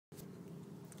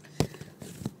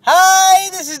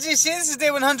Hi, this is DC, this is day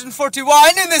 141,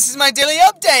 and this is my daily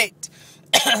update.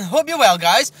 Hope you're well,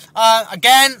 guys.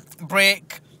 Again,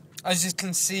 break. As you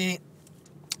can see,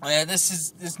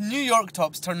 this New York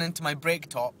top's turned into my break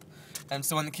top. And it's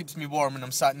the one that keeps me warm when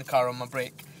I'm sat in the car on my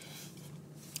break.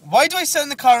 Why do I sit in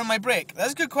the car on my break?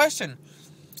 That's a good question.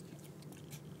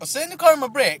 I sit in the car on my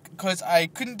break because I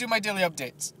couldn't do my daily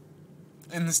updates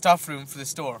in the staff room for the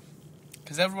store.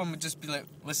 Because everyone would just be like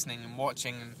listening and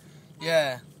watching, and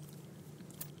yeah,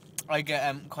 I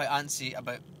get quite antsy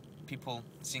about people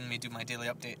seeing me do my daily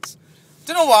updates.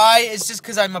 Don't know why. It's just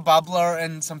because I'm a babbler,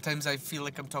 and sometimes I feel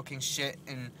like I'm talking shit,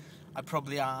 and I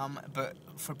probably am. But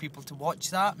for people to watch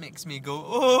that makes me go,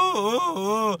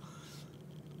 oh,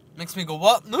 makes me go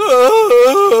what?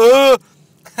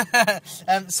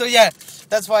 So yeah,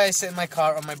 that's why I sit in my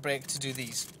car on my break to do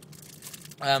these.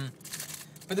 But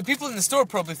the people in the store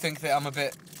probably think that I'm a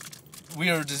bit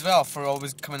weird as well for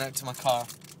always coming out to my car.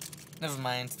 Never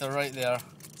mind, they're right there.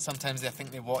 Sometimes they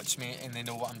think they watch me and they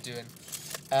know what I'm doing.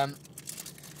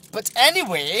 But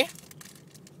anyway,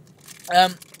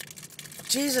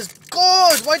 Jesus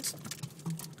God, what?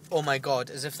 Oh my God,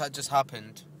 as if that just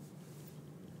happened.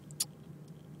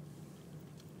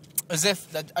 As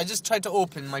if that I just tried to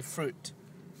open my fruit.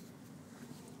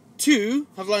 2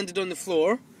 have landed on the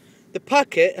floor. The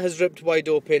packet has ripped wide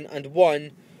open, and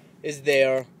 1 is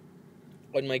there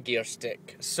on my gear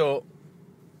stick. So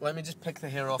let me just pick the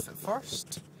hair off it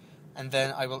first, and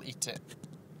then I will eat it.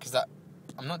 Because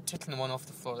I'm not taking the one off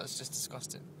the floor, that's just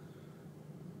disgusting.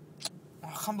 Oh,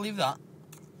 I can't believe that.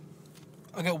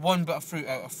 I get 1 bit of fruit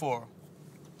out of 4.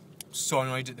 I'm so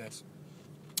annoyed at this.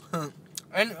 And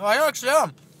I actually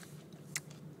am.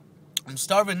 I'm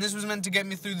starving. This was meant to get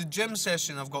me through the gym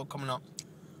session I've got coming up.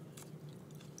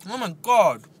 Oh my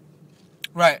God.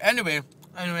 Right, anyway.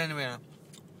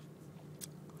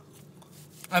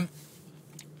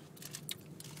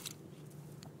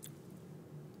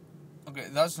 Okay,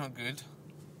 that's not good.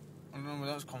 I don't know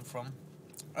where that's come from.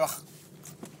 Ugh.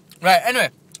 Right, anyway.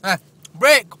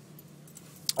 Break.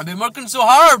 I've been working so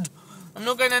hard. I'm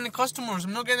not getting any customers.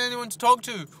 I'm not getting anyone to talk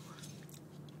to.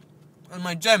 In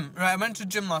my gym. Right, I went to the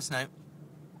gym last night.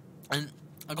 And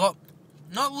I got,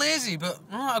 not lazy, but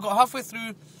I got halfway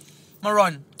through my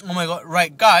run. Oh my God.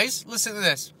 Right, guys, listen to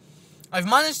this. I've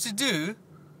managed to do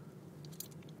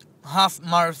half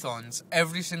marathons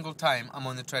every single time I'm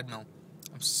on the treadmill.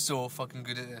 I'm so fucking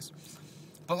good at this.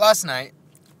 But last night,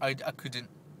 I couldn't.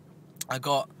 I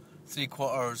got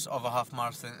 3/4 of a half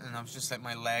marathon, and I was just like,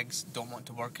 my legs don't want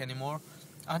to work anymore.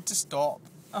 I had to stop.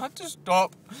 And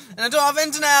I don't have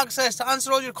internet access to answer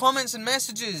all your comments and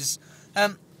messages.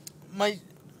 My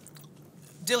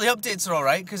daily updates are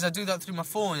alright, because I do that through my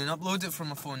phone and upload it from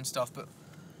my phone and stuff, but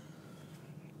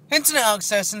internet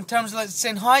access in terms of like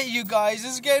saying hi to you guys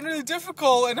is getting really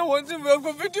difficult, and I've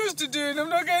got videos to do and I'm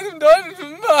not getting them done.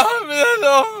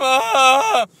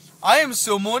 I am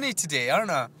so moany today,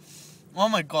 aren't I? Oh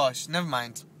my gosh, never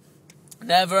mind.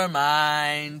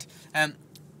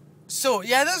 So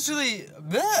yeah, that's really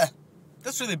bleh.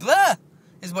 That's really bleh,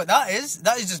 is what that is.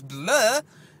 That is just bleh.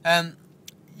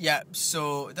 Yeah,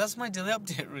 so that's my daily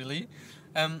update, really.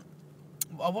 I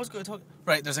was going to talk.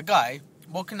 Right, there's a guy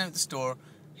walking out the store.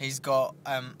 He's got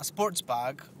a sports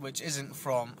bag, which isn't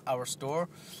from our store,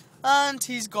 and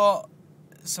he's got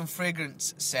some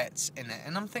fragrance sets in it.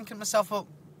 And I'm thinking to myself, well,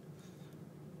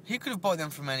 he could have bought them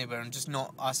from anywhere and just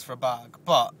not asked for a bag.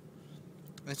 But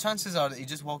the chances are that he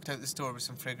just walked out the store with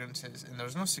some fragrances, and there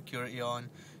was no security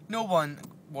on. No one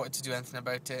wanted to do anything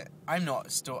about it. I'm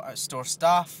not store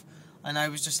staff, and I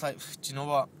was just like, do you know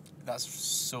what? That's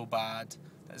so bad.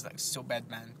 That's like so bad,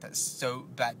 man. That's so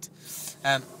bad.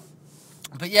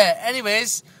 But yeah,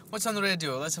 anyways, what's on the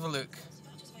radio? Let's have a look.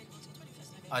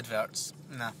 Adverts.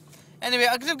 Nah. Anyway,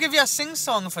 I could have given you a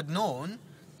sing-song if I'd known.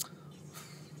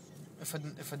 If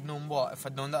I'd known what? If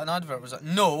I'd known that an advert was...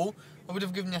 No, I would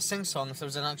have given you a sing-song if there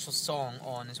was an actual song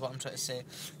on, is what I'm trying to say.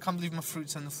 Can't believe my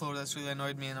fruit's on the floor. That's really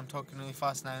annoyed me, and I'm talking really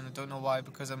fast now, and I don't know why,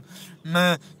 because I'm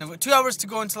meh. I've got 2 hours to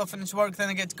go until I finish work, then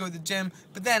I get to go to the gym,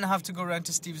 but then I have to go around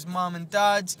to Steve's mum and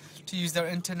dad's to use their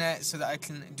internet so that I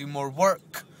can do more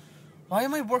work. Why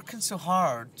am I working so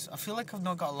hard? I feel like I've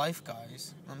not got a life,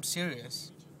 guys. I'm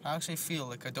serious. I actually feel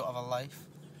like I don't have a life.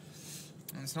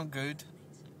 And it's not good.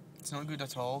 It's not good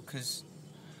at all, because,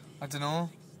 I don't know,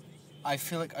 I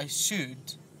feel like I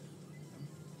should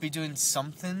be doing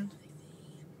something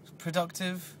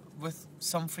productive with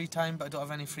some free time, but I don't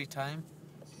have any free time.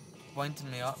 Winding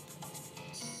me up.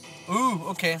 Ooh,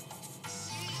 okay.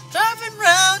 Driving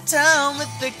round town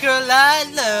with the girl I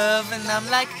love, and I'm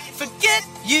like, forget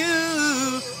you.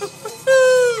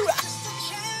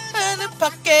 In a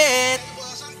pocket.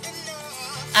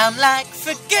 I'm like,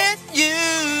 forget you,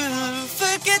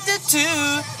 forget the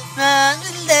two,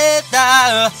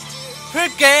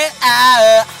 forget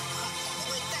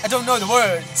I don't know the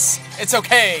words. It's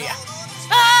okay.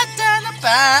 I done a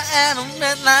bad and I'm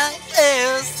like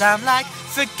this. I'm like,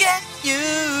 forget you.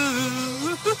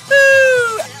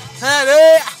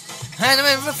 And I'm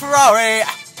in a Ferrari.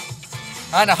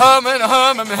 And a hum and a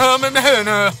hum and a hum and a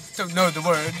hum. Don't know the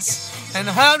words. And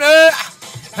a hum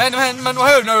and a hum and a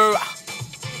hum.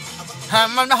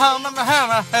 Hum and a hum and a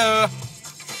hum.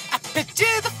 I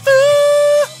picture the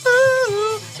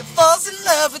fool that falls in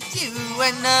love with you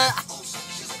and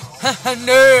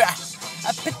no,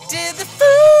 I picture the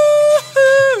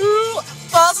fool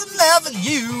falls in love with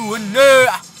you and no.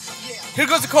 Here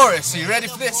goes the chorus. Are you ready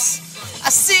for this? I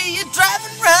see you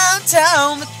driving around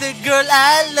town with the girl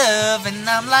I love, and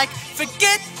I'm like,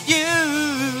 forget you.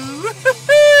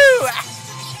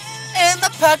 In the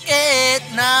pocket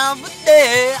now and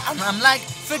there, and I'm like,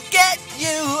 forget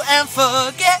you and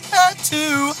forget her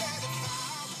too.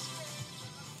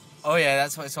 Oh yeah,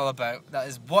 that's what it's all about. That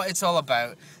is what it's all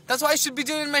about. That's what I should be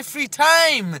doing in my free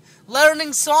time.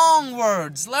 Learning song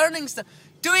words, learning stuff,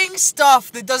 doing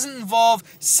stuff that doesn't involve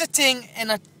sitting in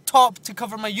a top to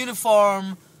cover my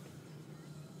uniform.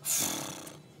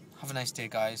 Have a nice day,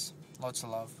 guys. Lots of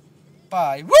love.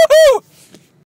 Bye. Woohoo!